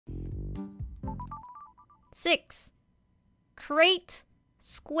6. Create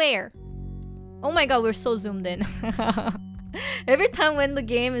square. Oh my god, we're so zoomed in. Every time when the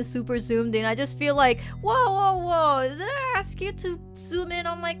game is super zoomed in, I just feel like, whoa, whoa, whoa, did I ask you to zoom in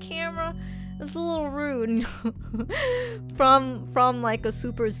on my camera? It's a little rude. from like a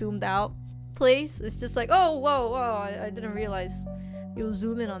super zoomed out place. It's just like, oh, whoa, whoa, I didn't realize you'll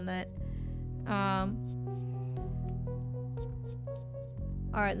zoom in on that.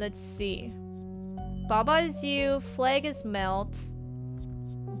 Alright, let's see. Baba is you, flag is melt,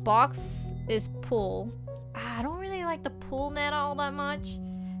 box is pull. I don't really like the pull meta all that much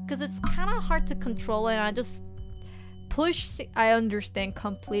because it's kind of hard to control it. And I just push, I understand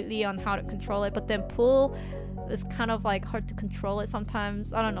completely on how to control it, but then pull is kind of like hard to control it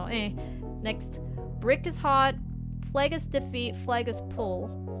sometimes. I don't know. Next, brick is hot, flag is defeat, flag is pull.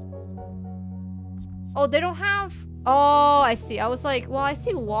 Oh, they don't have... Oh, I see. I was like, well, I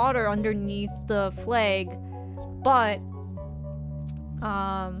see water underneath the flag, but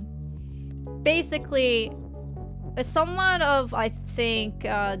basically it's somewhat of, I think,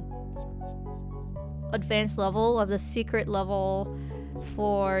 advanced level of the secret level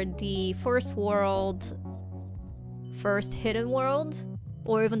for the first world, first hidden world,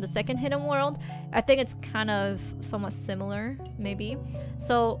 or even the second hidden world. I think it's kind of somewhat similar, maybe.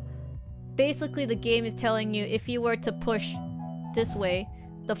 So basically the game is telling you if you were to push this way,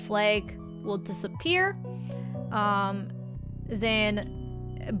 the flag will disappear. Then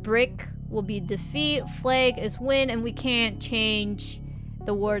brick will be defeat, flag is win, and we can't change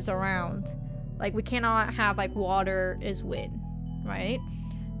the words around. Like, we cannot have like water is win, right?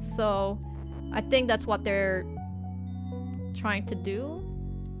 So I think that's what they're trying to do,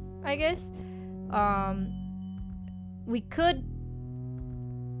 I guess. We could...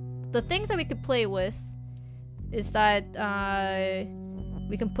 The things that we could play with is that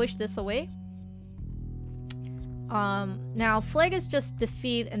we can push this away. Now flag is just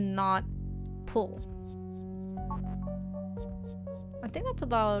defeat and not pull. I think that's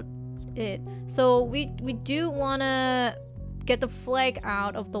about it. So we do want to get the flag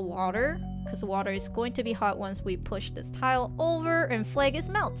out of the water because the water is going to be hot once we push this tile over, and flag is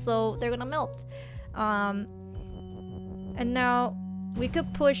melt, so they're gonna melt. And now we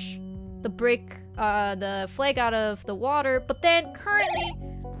could push the brick, the flag out of the water, but then currently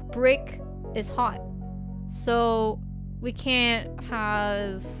brick is hot, so we can't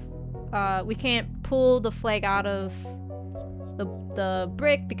have, we can't pull the flag out of the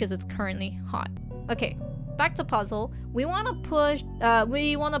brick because it's currently hot. Okay, back to puzzle. We want to push,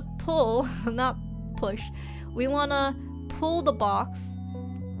 we want to pull, not push. We want to pull the box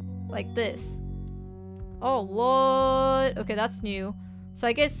like this. Oh, what? Okay, that's new. So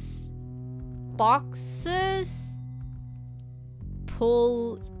I guess boxes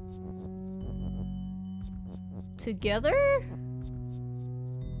pull together?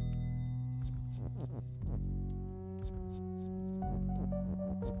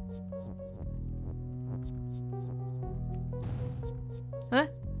 Huh?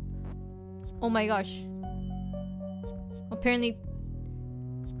 Oh my gosh. Apparently...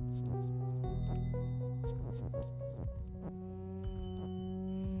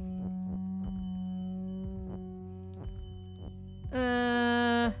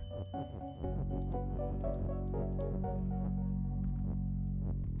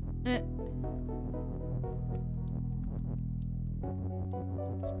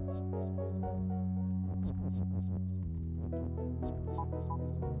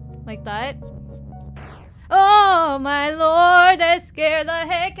 Like that. Oh my lord, that scared the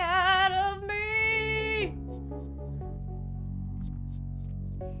heck out of me!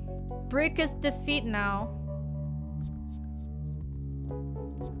 Brick is defeat now.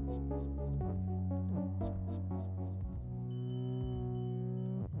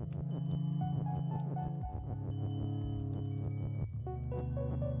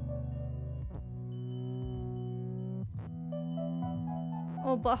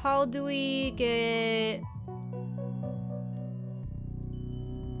 Oh, but how do we get...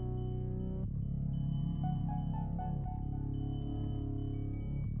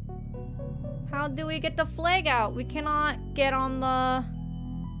 How do we get the flag out? We cannot get on the...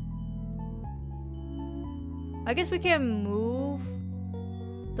 I guess we can move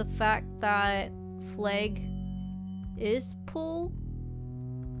the fact that flag is pull.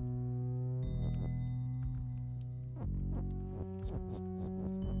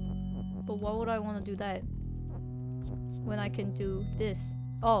 But why would I want to do that when I can do this?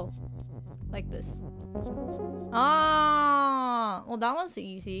 Oh, like this. Ah, well, that one's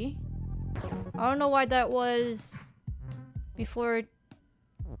easy. I don't know why that was before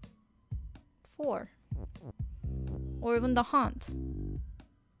 4. Or even the haunt.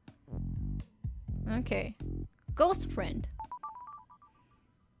 Okay. Ghost friend.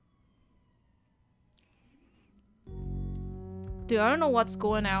 Dude, I don't know what's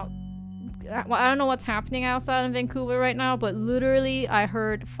going out. I don't know what's happening outside in Vancouver right now, but literally I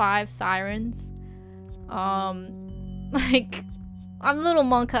heard 5 sirens. Like, I'm a little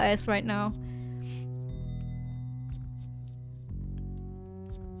monka-esque right now.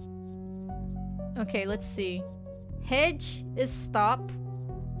 Okay, let's see. Hedge is stop.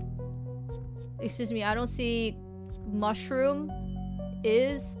 Excuse me, I don't see mushroom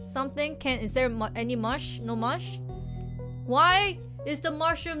is something. Is there any mush? No mush? Why is the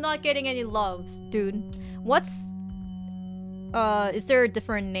mushroom not getting any loves, dude? Is there a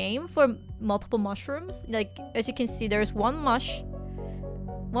different name for multiple mushrooms? Like, as you can see, there's one mushroom,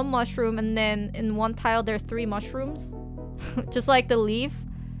 and then in one tile there are 3 mushrooms. Just like the leaf,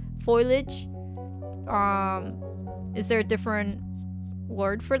 foliage. Is there a different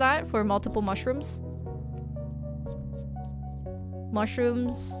word for that, for multiple mushrooms?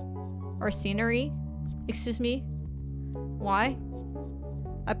 Mushrooms or scenery? Excuse me? Why?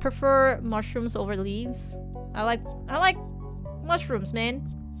 I prefer mushrooms over leaves. I like mushrooms, man.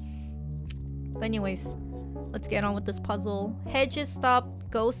 But anyways, let's get on with this puzzle. Hedge is stopped.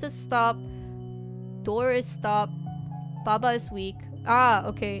 Ghost is stopped. Door is stopped. Baba is weak. Ah,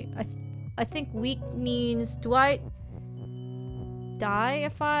 okay. I think weak means, do I die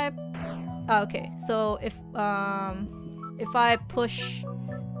if I... Oh, okay. So if I push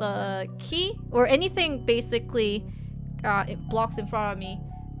the key or anything, basically it blocks in front of me.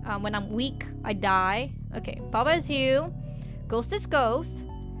 When I'm weak, I die. Okay, Baba is you. Ghost is ghost.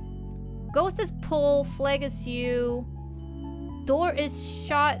 Ghost is pull. Flag is you. Door is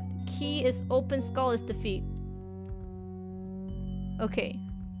shot. Key is open. Skull is defeat. Okay.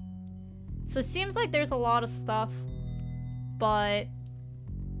 So it seems like there's a lot of stuff, but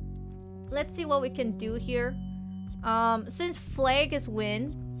let's see what we can do here. Since flag is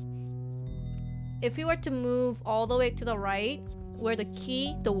win, if we were to move all the way to the right, where the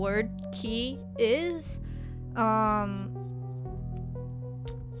key, the word key is, I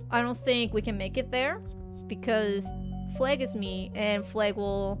don't think we can make it there because flag is me and flag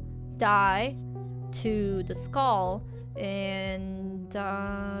will die to the skull, and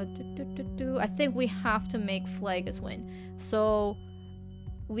I think we have to make flag as win. So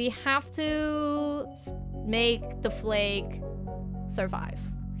we have to make the flag survive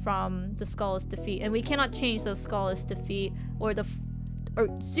from the skull is defeat, and we cannot change the skull is defeat or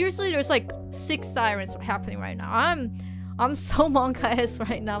seriously, there's like 6 sirens happening right now. I'm so monka-esque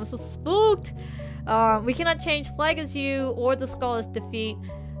right now. I'm so spooked. We cannot change flag is you or the skull is defeat.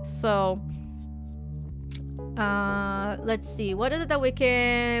 So let's see, what is it that we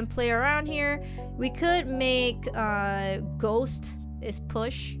can play around here? We could make ghost is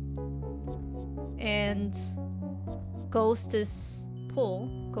push and ghost is pull,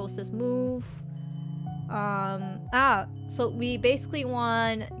 ghost is move. So we basically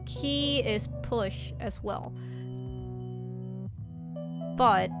want key is push as well.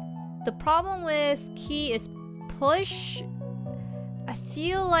 But the problem with key is push, I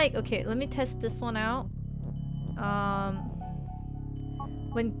feel like, okay, let me test this one out.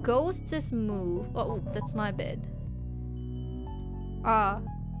 When ghost is move, oh, that's my bed.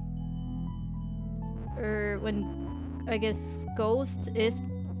 Or when, I guess, ghost is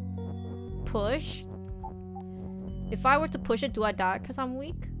push. If I were to push it, do I die because I'm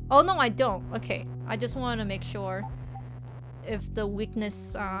weak? Oh no, I don't. Okay, I just want to make sure if the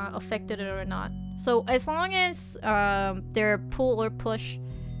weakness affected it or not. So as long as their pull or push,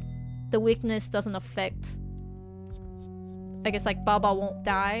 the weakness doesn't affect, I guess, like Baba won't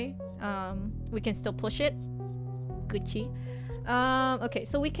die, we can still push it. Gucci. Okay,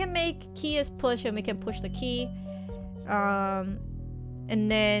 so we can make key as push and we can push the key, and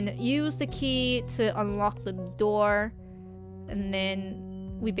then use the key to unlock the door, and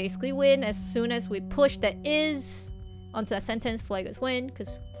then we basically win as soon as we push the is onto that sentence. Flag is win because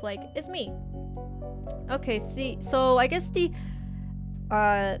flag is me. Okay, see, so I guess the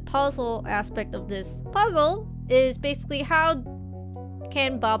puzzle aspect of this puzzle is basically how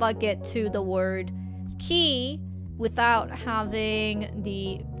can Baba get to the word key without having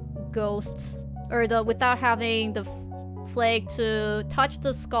the ghost, or without having the flag to touch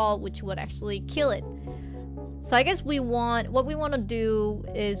the skull, which would actually kill it. So I guess what we want to do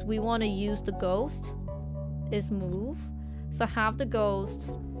is we want to use the ghost is move. So have the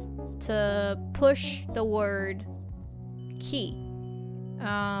ghost to push the word key.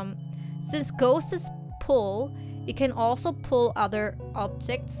 Since ghost is pull, it can also pull other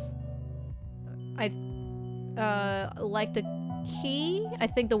objects. like the key. I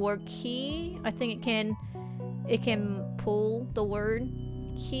think the word key. I think it can pull the word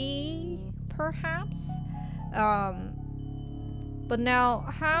key, perhaps. But now,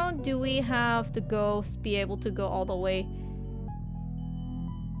 how do we have the ghost be able to go all the way?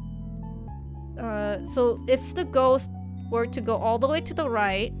 So if the ghost were to go all the way to the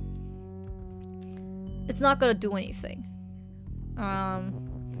right, it's not gonna do anything.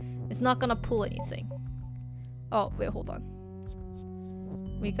 It's not gonna pull anything. Oh, wait, hold on.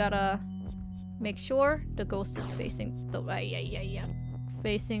 We gotta make sure the ghost is facing the right. Yeah.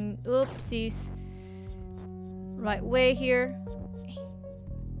 Facing, oopsies. Right way here.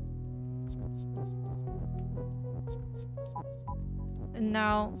 And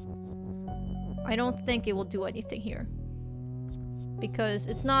now, I don't think it will do anything here. Because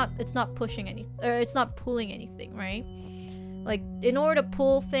it's not pushing any, it's not pulling anything, right? Like, in order to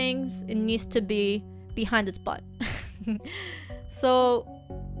pull things, it needs to be behind its butt. So,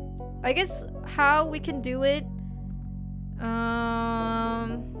 I guess how we can do it,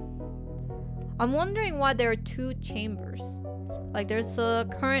 I'm wondering why there are 2 chambers. Like, there's a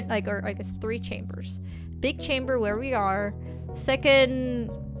current, like, or I guess 3 chambers. Big chamber where we are,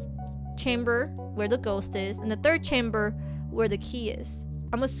 second chamber where the ghost is, and the 3rd chamber where the key is.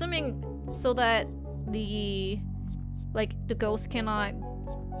 I'm assuming so that the ghost cannot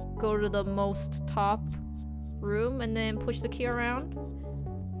go to the most top room and then push the key around.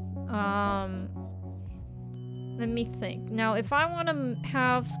 Let me think. Now, if I want to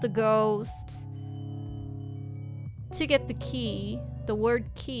have the ghost to get the key, the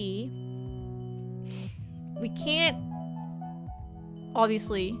word key, we can't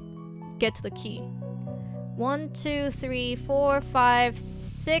obviously get to the key. 1, 2, 3, 4, 5,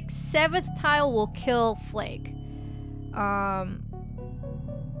 6, 7th tile will kill Flake.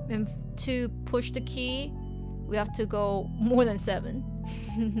 And to push the key, we have to go more than 7.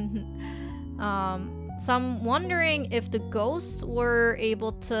 So I'm wondering if the ghosts were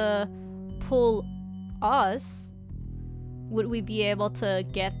able to pull us, would we be able to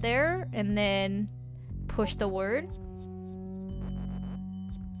get there and then push the word?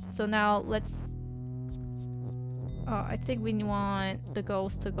 So now let's... I think we want the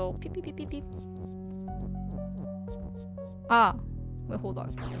ghost to go beep beep beep beep beep. Ah, wait, hold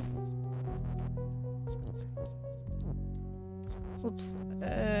on. Oops,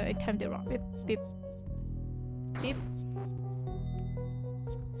 I timed it wrong. Beep beep beep.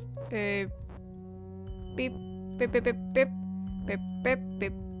 Beep beep beep beep beep beep beep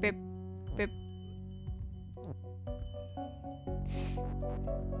beep beep beep.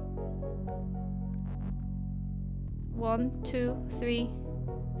 1, 2, 3.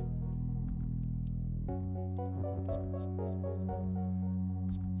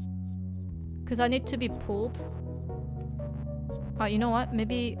 Because I need to be pulled. You know what?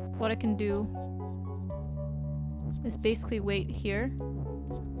 Maybe what I can do is basically wait here.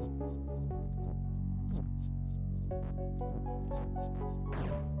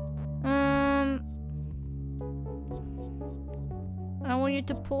 I want you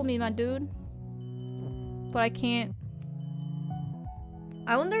to pull me, my dude. But I can't.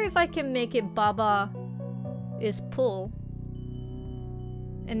 I wonder if I can make it Baba is pull.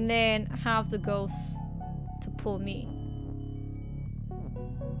 And then have the ghost to pull me.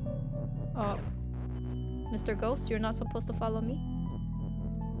 Oh. Mr. Ghost, you're not supposed to follow me?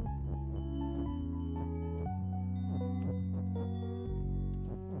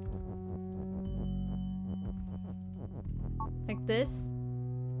 Like this?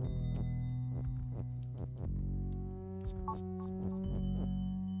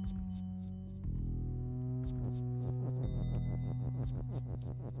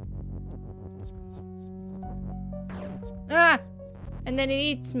 Ah! And then it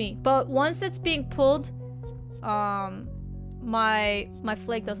eats me. But once it's being pulled, my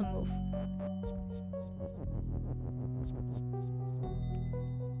flake doesn't move.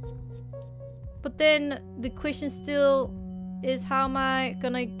 But then the question still is, how am I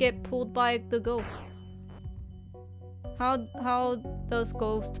gonna get pulled by the ghost? How does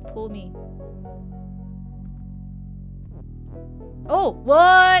ghost pull me? Oh,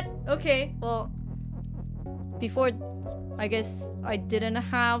 what? Okay, well, before, I guess I didn't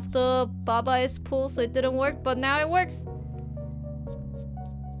have the Baba is pull, so it didn't work, but now it works.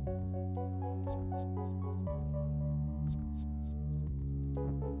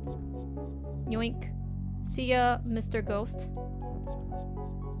 Yoink. See ya, Mr. Ghost.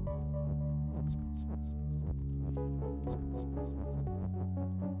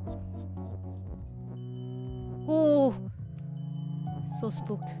 Ooh. So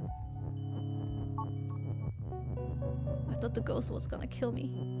spooked. thought the ghost was gonna kill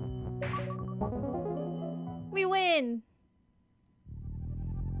me. We win!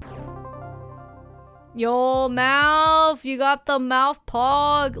 Yo, mouth! You got the mouth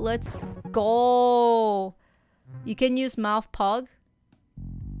pug! Let's go! You can use mouth pug?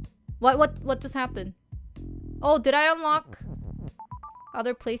 What just happened? Oh, did I unlock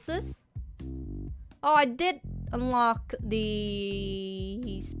other places? Oh, I did unlock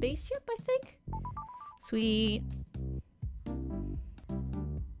the spaceship, I think? Sweet.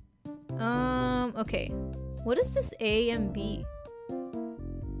 Okay. What is this A and B?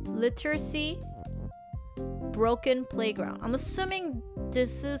 Literacy. Broken playground. I'm assuming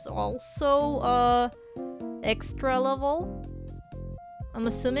this is also extra level. I'm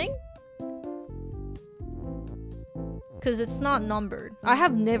assuming. Because it's not numbered. I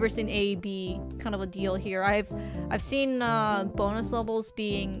have never seen A, B kind of a deal here. I've seen bonus levels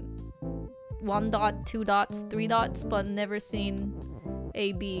being 1 dot, 2 dots, 3 dots, but never seen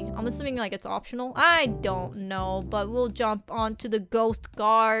A, B. I'm assuming like it's optional. I don't know, but we'll jump onto the ghost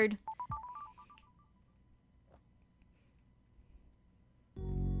guard.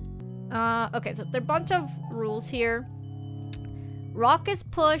 Okay, so there are a bunch of rules here. Rock is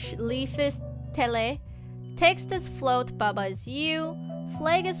push, leaf is tele, text is float, baba is you,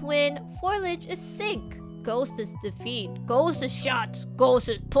 flag is win, foliage is sink, ghost is defeat, ghost is shot, ghost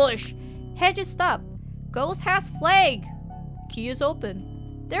is push, hedge is stop, ghost has flag, key is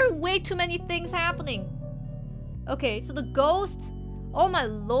open. There are way too many things happening. Okay, so the ghost, oh my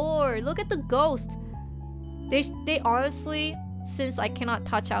lord, look at the ghost. They honestly, since I cannot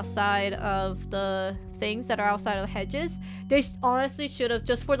touch outside of the things that are outside of hedges, they honestly should have,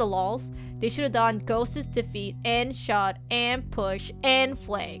 just for the lols, they should have done ghost is defeat and shot and push and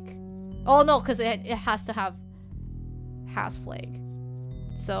flag. Oh no, because it has to have has flag.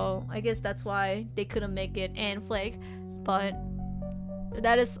 So I guess that's why they couldn't make it and flag, but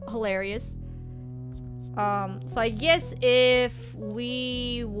that is hilarious. So I guess if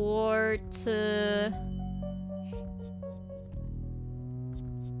we were to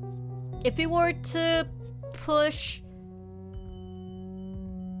push,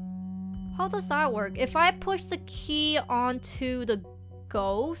 how does that work? If I push the key onto the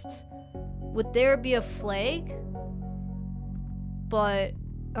ghost, would there be a flag? But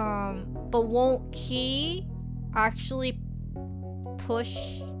won't key actually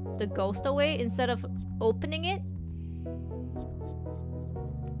push the ghost away instead of opening it?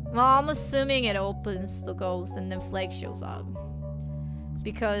 Well, I'm assuming it opens the ghost and then flag shows up.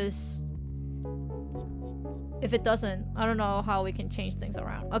 Because if it doesn't, I don't know how we can change things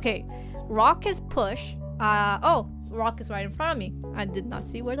around. Okay, rock is push. Oh, rock is right in front of me. I did not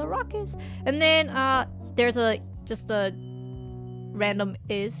see where the rock is. And then there's just a random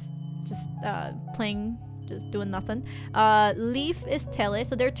is, just playing, just doing nothing. Leaf is tele,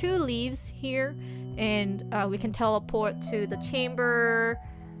 so there are 2 leaves here, and we can teleport to the chamber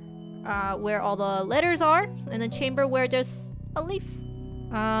where all the letters are, and the chamber where there's a leaf.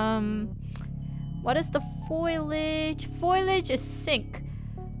 What is the foliage? Foliage is sink.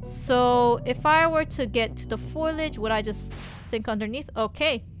 So if I were to get to the foliage, would I just sink underneath?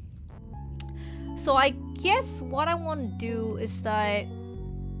 Okay. So I guess what I want to do is that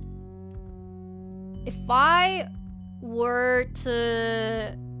if I were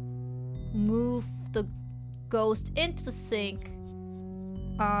to move the ghost into the sink,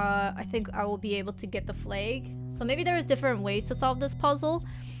 I think I will be able to get the flag. So maybe there are different ways to solve this puzzle.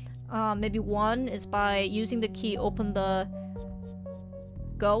 Maybe one is by using the key, open the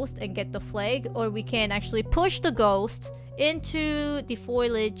ghost and get the flag, or we can actually push the ghost into the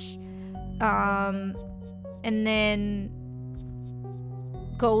foliage, and then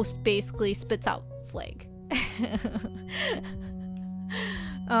ghost basically spits out flag.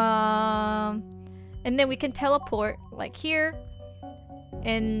 And then we can teleport like here.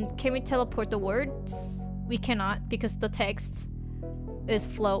 And can we teleport the words? We cannot, because the text is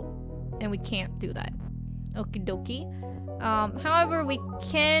float and we can't do that. Okie dokie. However, we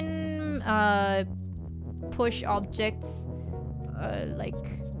can push objects like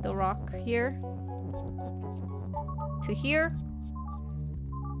the rock here to here.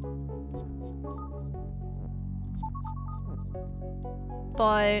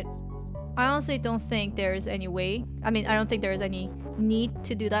 But I honestly don't think there's any way. I mean, I don't think there's any need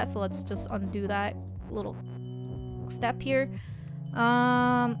to do that, so let's just undo that little step here.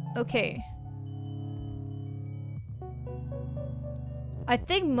 Okay. I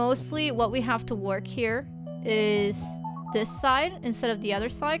think mostly what we have to work here is this side instead of the other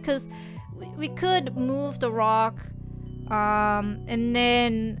side, because we could move the rock and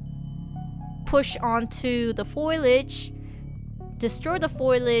then push onto the foliage, destroy the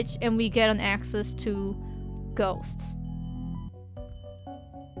foliage and we get an access to ghosts.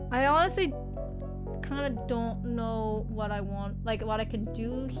 I honestly kind of don't know what I want, like what I can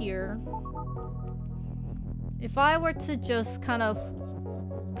do here. If I were to just kind of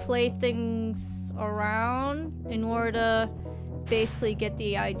play things around in order to basically get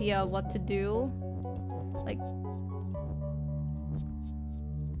the idea of what to do, like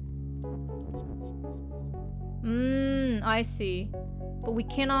I see. But we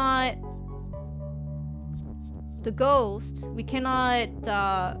cannot, the ghost, we cannot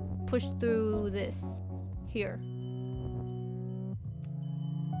push through this here.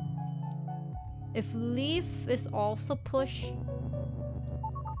 If leaf is also push,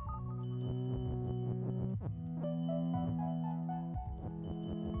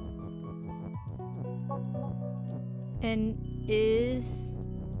 and is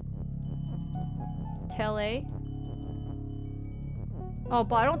tele. Oh,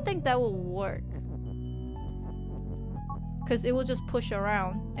 but I don't think that will work. Cause it will just push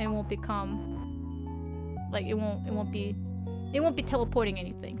around and it won't become like it won't be teleporting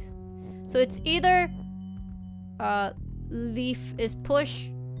anything. So it's either leaf is push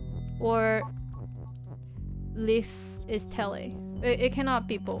or leaf is tele. It cannot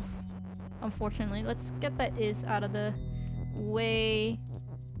be both, unfortunately. Let's get that is out of the way.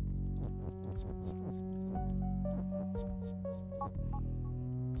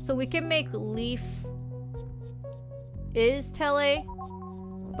 So we can make leaf is tele,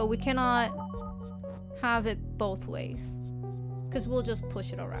 but we cannot have it both ways because we'll just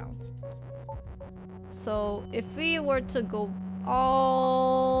push it around. So if we were to go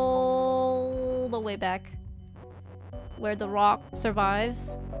all the way back where the rock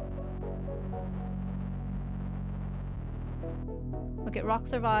survives. Okay, rock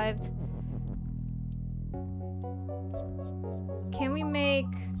survived. Can we make...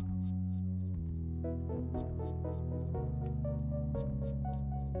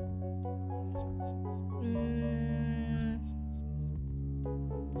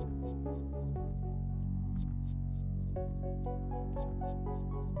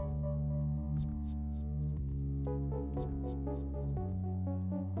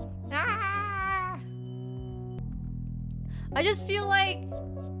 I just feel like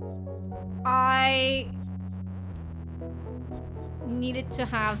I needed to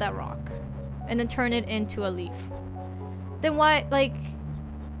have that rock and then turn it into a leaf. Then why, like,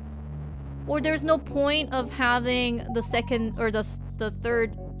 or there's no point of having the second or the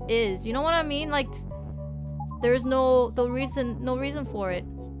third is, you know what I mean? Like, there's no reason for it.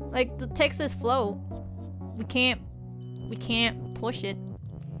 Like, the text is flow. We can't push it.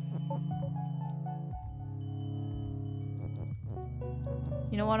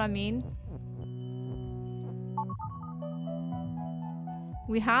 You know what I mean?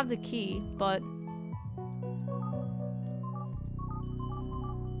 We have the key, but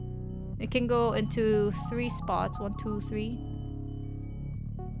it can go into 3 spots. 1, 2, 3.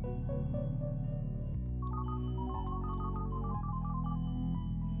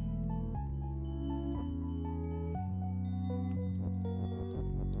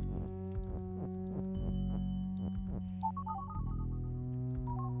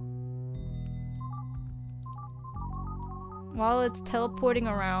 While it's teleporting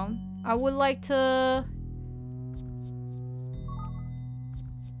around, I would like to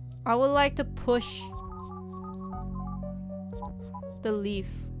push the leaf.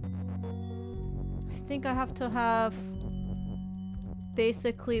 I think I have to have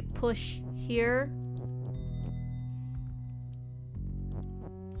basically push here.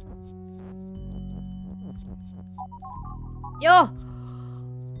 Yo!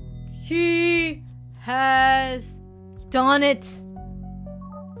 He has done it!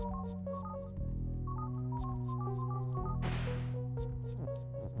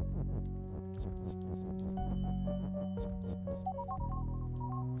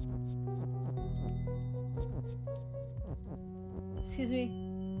 Excuse me.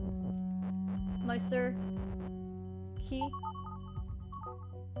 My sir. Key.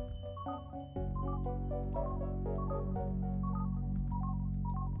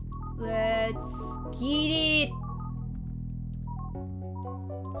 Let's get it!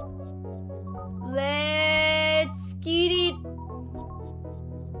 Let's get it!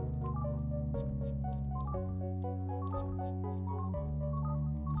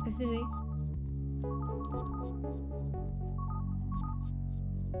 Excuse me.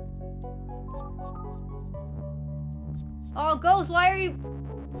 Oh, Ghost, why are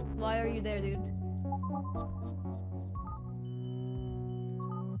you there, dude?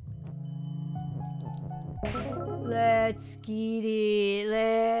 Let's Let's get it.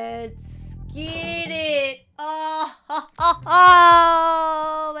 Let's get it. Oh,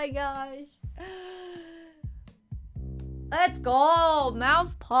 oh my gosh. Let's go.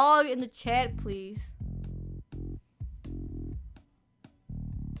 Mouth Pog in the chat, please.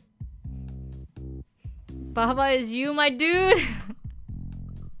 Baba is you, my dude.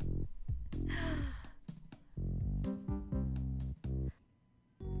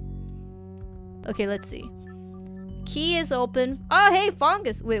 Okay, let's see. Key is open. Oh, hey,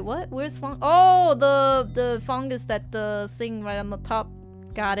 fungus. Wait, what? Where's fungus? Oh, the fungus that the thing right on the top.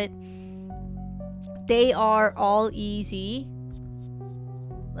 Got it. They are all easy.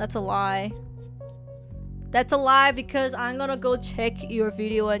 That's a lie. That's a lie because I'm gonna go check your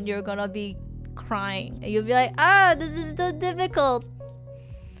video and you're gonna be crying. And you'll be like, ah, this is so difficult.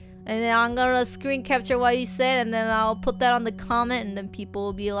 And then I'm gonna screen capture what you said and then I'll put that on the comment and then people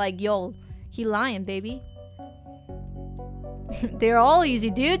will be like, yo, he lying, baby. They're all easy,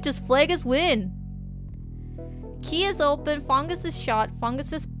 dude. Just flag is win. Key is open. Fungus is shot.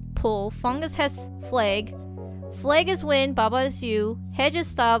 Fungus is pull. Fungus has flag. Flag is win. Baba is you. Hedge is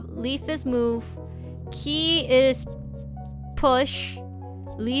stop. Leaf is move. Key is push.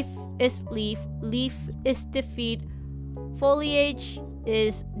 Leaf is leaf. Leaf is defeat. Foliage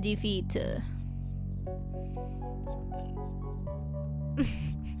is defeat.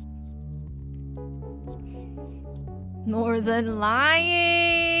 Northern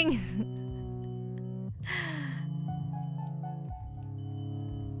lying.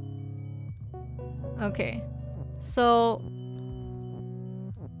 Okay, so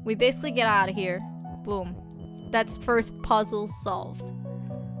we basically get out of here. Boom. That's first puzzle solved.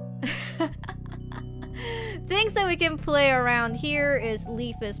 Things that we can play around here is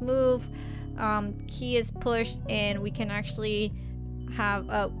leaf is move, key is push, and we can actually have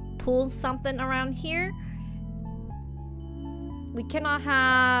pull something around here. We cannot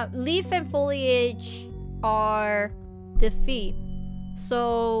have leaf and foliage are defeat,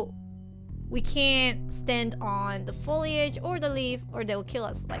 so we can't stand on the foliage or the leaf or they'll kill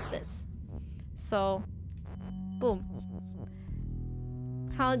us like this. So boom.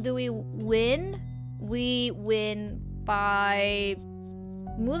 How do we win? We win by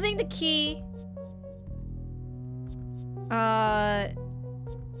moving the key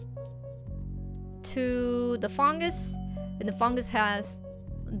to the fungus. And the fungus has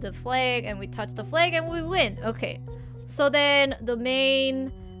the flag and we touch the flag and we win. Okay, so then the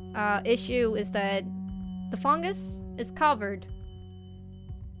main issue is that the fungus is covered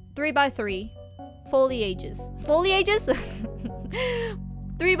 3x3 foliages.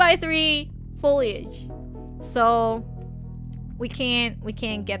 3x3 foliage. So we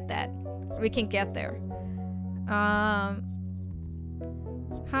can't get that. We can get there. How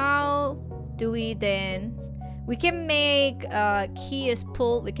do we then? We can make key is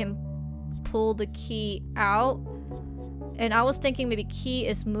pull. We can pull the key out. And I was thinking maybe key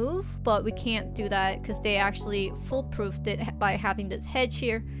is move, but we can't do that because they actually foolproofed it by having this hedge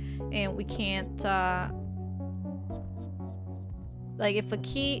here. And we can't, like if a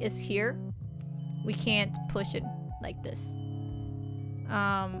key is here, we can't push it like this.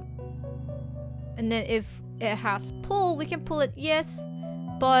 And then if it has pull, we can pull it, yes,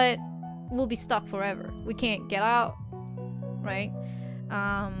 but we'll be stuck forever. We can't get out, right?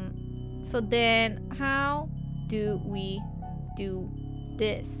 So then how do we do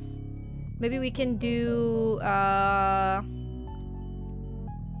this? Maybe we can do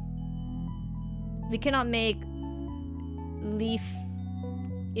we cannot make leaf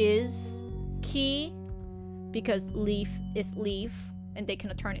is key because leaf is leaf and they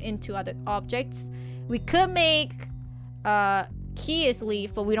cannot turn into other objects. We could make key is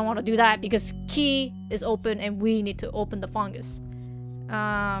leaf, but we don't want to do that because key is open and we need to open the fungus.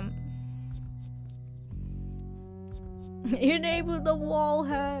 Enable the wall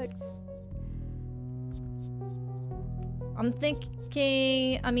hacks. I'm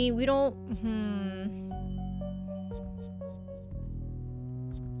thinking, I mean, we don't,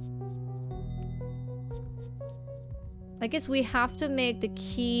 I guess we have to make the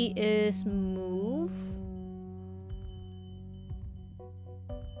key is move.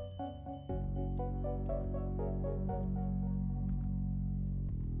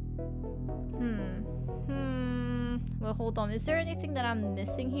 Well, hold on. Is there anything that I'm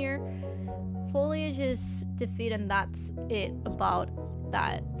missing here? Foliage is defeat and that's it about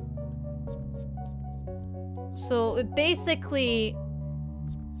that. So it basically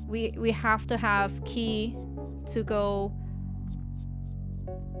we have to have key to go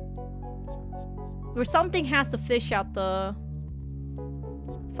or something has to fish out the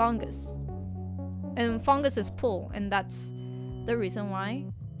fungus. And fungus is pull, and that's the reason why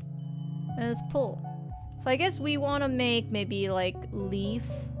it's pull. So I guess we want to make maybe like leaf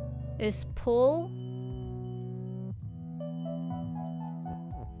is pull.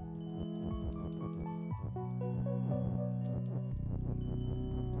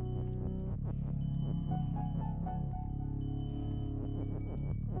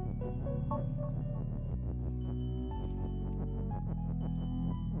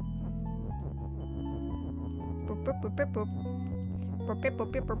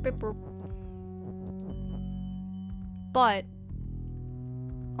 But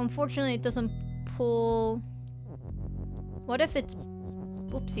unfortunately it doesn't pull. What if it's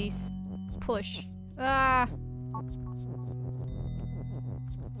oopsies push? Ah.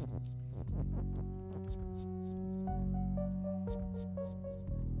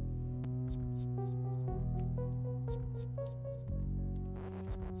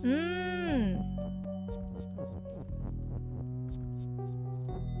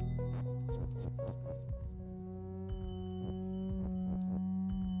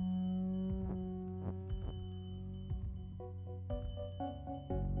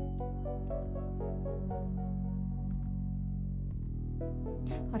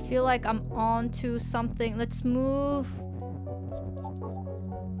 I feel like I'm on to something. Let's move.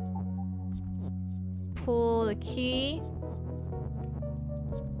 Pull the key.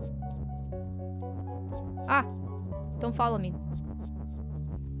 Ah! Don't follow me.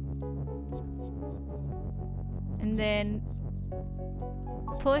 And then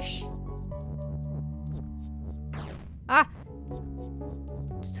push. Ah!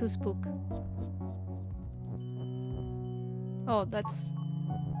 It's too spook. Oh, that's...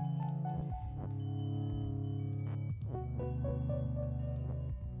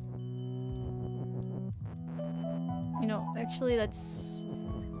 You know, actually that's...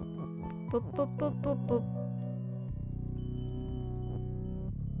 Boop, boop, boop, boop, boop.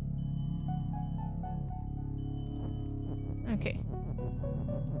 Okay.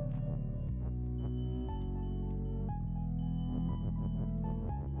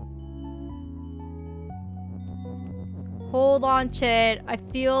 Hold on, chat. I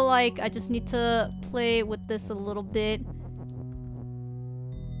feel like I just need to play with this a little bit.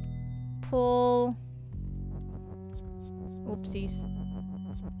 Pull. Oopsies.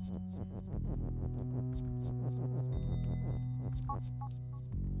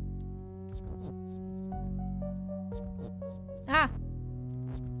 Ah!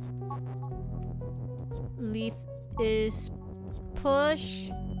 Leaf is push.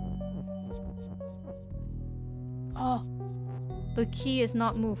 Oh, the key is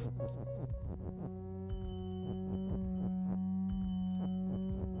not move.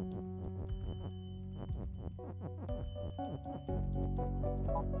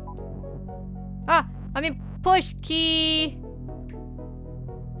 Ah, I mean push key.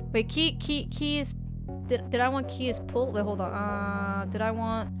 Wait, key is. Did I want key is pull? Wait, hold on. Did I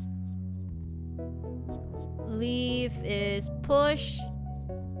want leaf is push?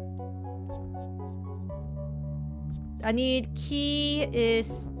 I need key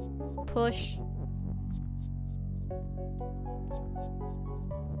is push.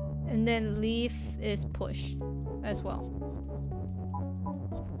 And then leaf is push as well.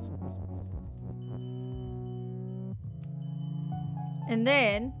 And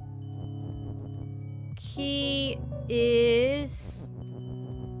then key is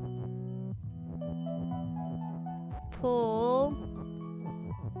pull.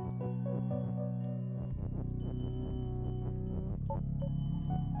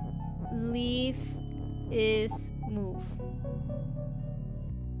 Leaf is move.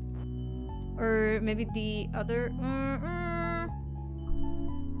 Or maybe the other.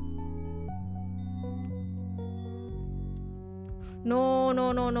 No.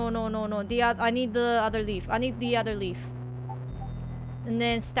 I need the other leaf. I need the other leaf. And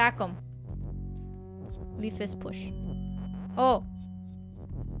then stack them. Leaf is push. Oh.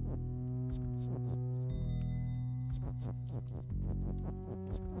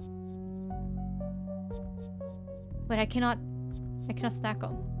 But I cannot stack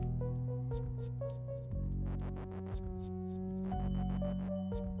them.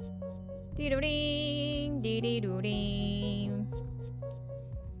 Dee-doo-ding, dee-dee-doo-ding.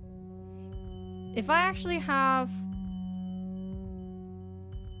 If I actually have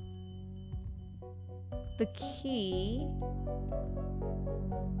the key,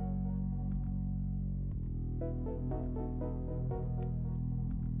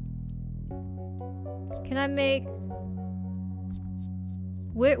 can I make...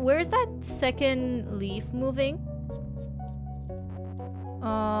 Where's that second leaf moving?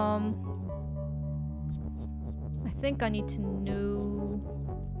 think I need to know.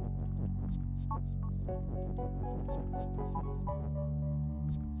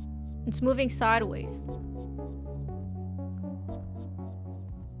 It's moving sideways.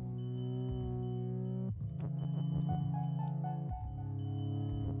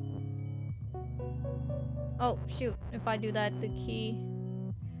 Oh, shoot. If I do that, the key...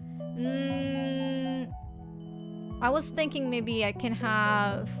 I was thinking maybe I can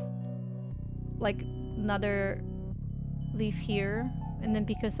have... like, another leaf here. And then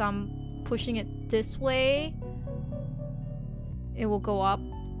because I'm pushing it this way, it will go up.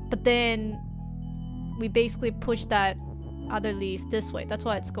 But then we basically push that other leaf this way. That's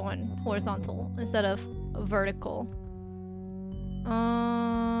why it's going horizontal instead of vertical.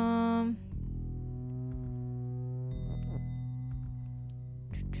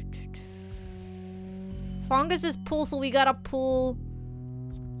 Fungus is pull, so we gotta pull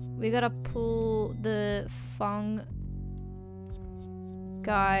the fung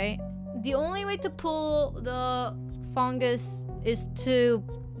guy. The only way to pull the fungus is to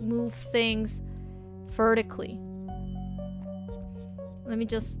move things vertically. Let me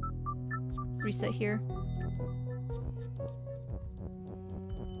just reset here.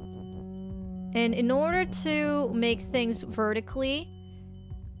 And in order to make things vertically,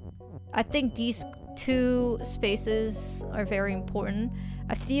 I think these two spaces are very important.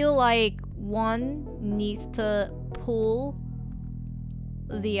 I feel like one needs to pull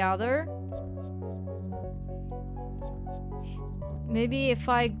the other. Maybe if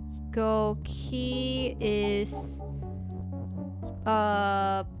I go key is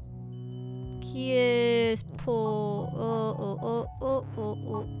pull.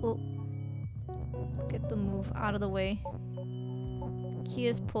 Get the move out of the way. Key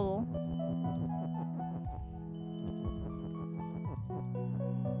is pull.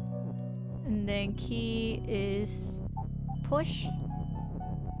 And then key is push.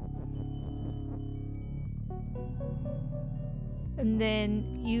 And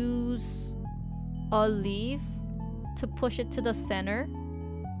then use a leaf to push it to the center.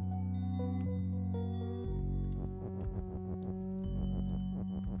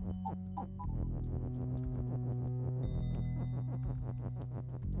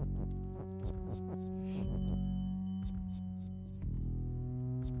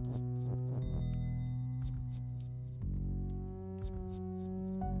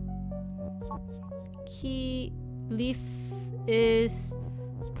 Key leaf is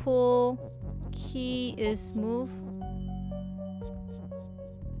pull, key is move.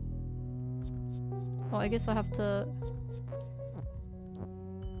 Oh, I guess I have to...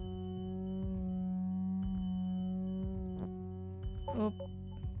 Oh.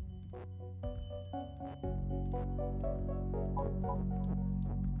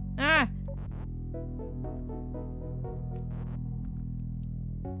 Ah!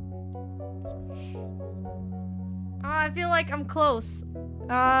 I feel like I'm close.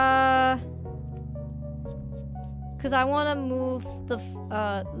 Cause I want to move the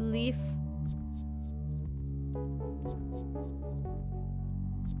leaf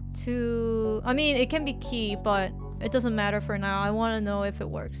to... I mean, it can be key, but it doesn't matter for now. I want to know if it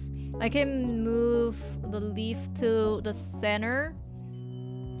works. I can move the leaf to the center.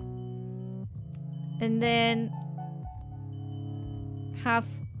 And then have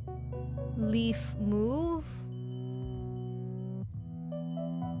leaf move.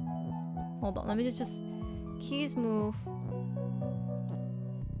 Hold on, let me just keys move.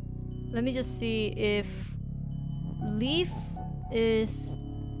 Let me just see if leaf is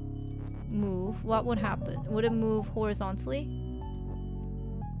move, what would happen? Would it move horizontally?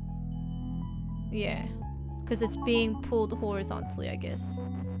 Yeah, because it's being pulled horizontally, I guess.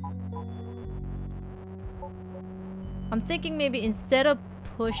 I'm thinking maybe instead of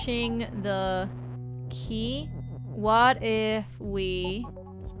pushing the key, what if we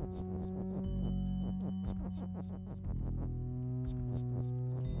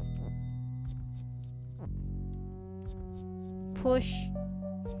push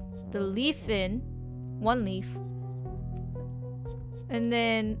the leaf in, one leaf, and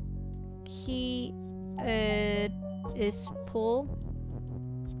then key is pull,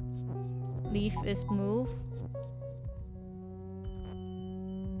 leaf is move.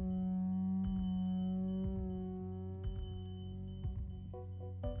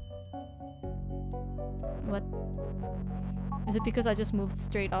 What? Is it because I just moved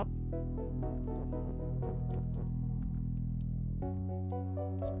straight up?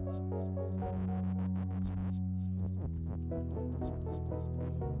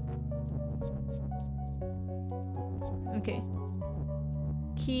 Okay.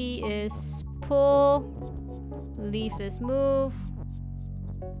 Key is pull. Leaf is move.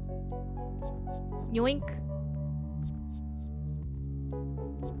 Yoink.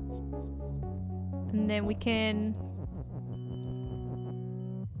 And then we can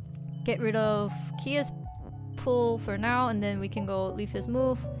get rid of key is pull for now, and then we can go leaf is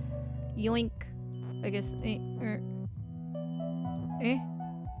move. Yoink. I guess.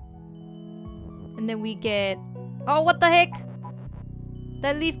 And then we get. Oh, what the heck?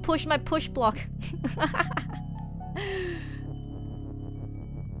 That leaf pushed my push block.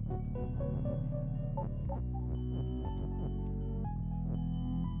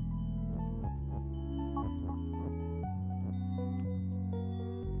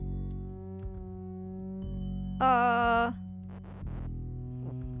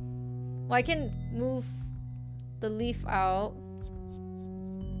 Well, I can move the leaf out.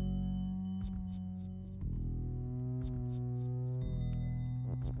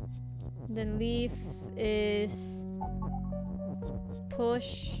 Then leaf is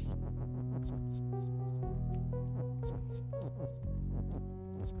push.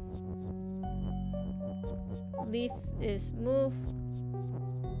 Leaf is move.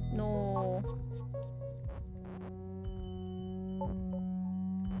 No.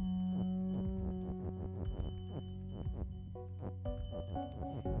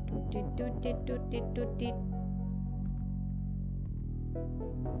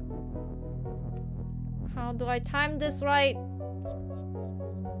 How do I time this right?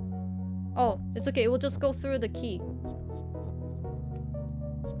 Oh, it's okay. We'll just go through the key.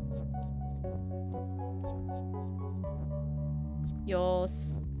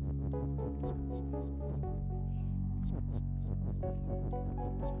 Yes.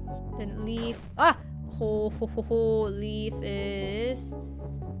 Then leaf. Ah! Ho ho ho ho. Leaf is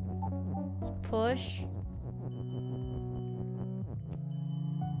push.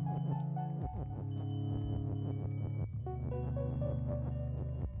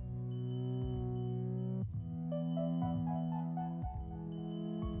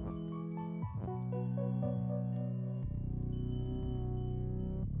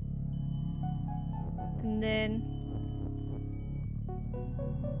 And then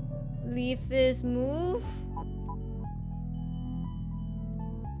leaf is move.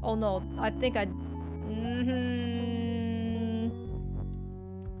 Oh no, I think I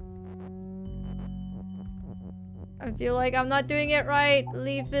I feel like I'm not doing it right.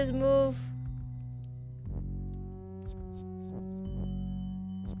 Leaf is move.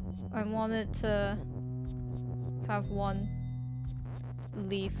 I wanted to have one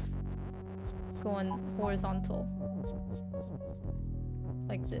leaf going horizontal.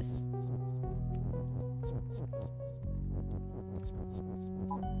 Like this.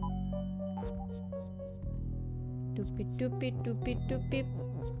 Doopy doopy doopy doopy.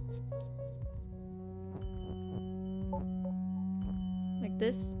 Like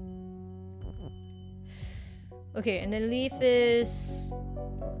this. Okay, and then leaf is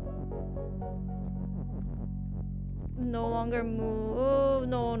no longer move. Oh,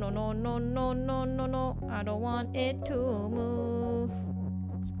 no, no, no, no, no, no, no, no. I don't want it to move.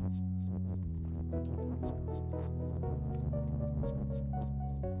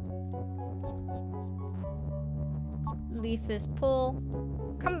 Leaf is pull.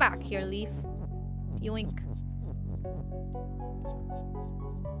 Come back here, leaf. Yoink.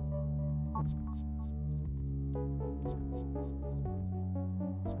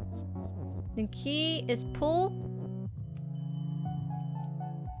 Then key is pull.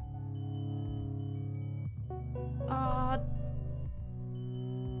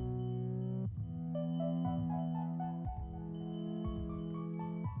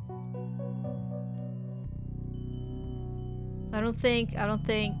 I don't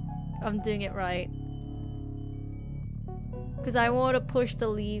think I'm doing it right. Because I want to push the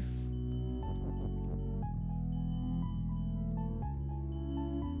leaf.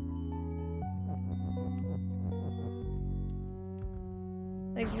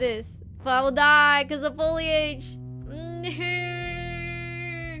 Like this. But I will die because of foliage.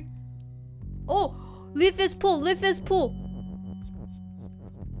 Oh! Leaf is pull! Leaf is pull!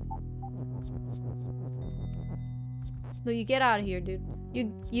 No, you get out of here, dude.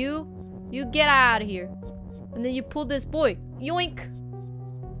 You get out of here. And then you pull this boy. Yoink!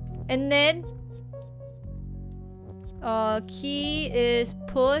 And then key is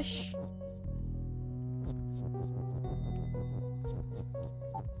push.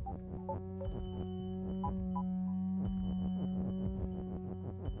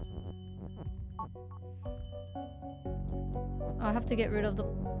 I have to get rid of the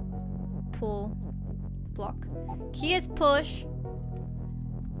pull block. Key is push.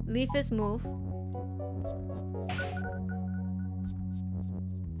 Leaf is move.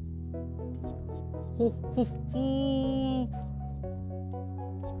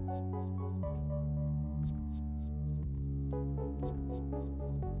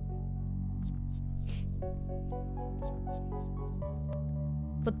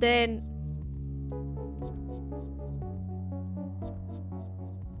 But then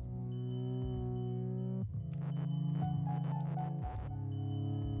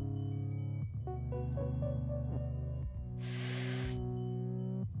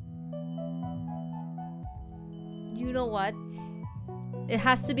you know what? It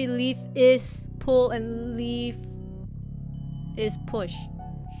has to be leaf is pull and leaf is push.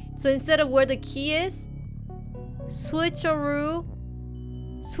 So instead of where the key is, switcheroo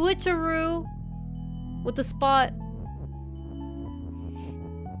with the spot.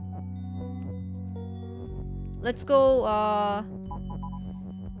 Let's go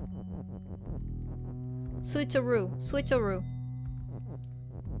switcheroo.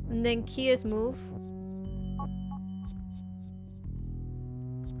 And then key is move.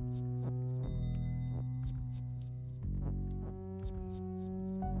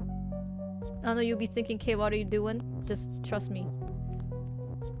 I know you'll be thinking, Kay, what are you doing? Just trust me.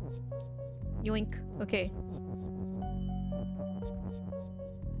 Yoink. Okay.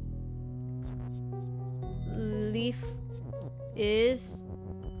 Leaf is...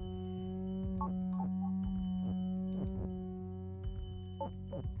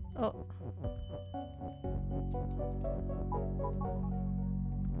 Oh.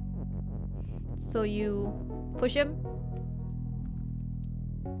 So you push him?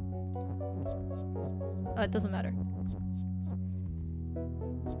 It doesn't matter.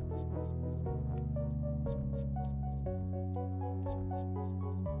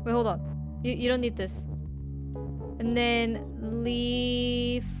 Wait, hold on. You don't need this. And then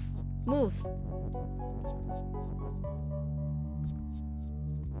leaf moves.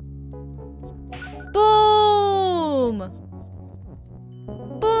 Boom!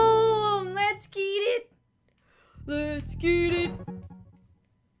 Boom! Let's get it! Let's get it!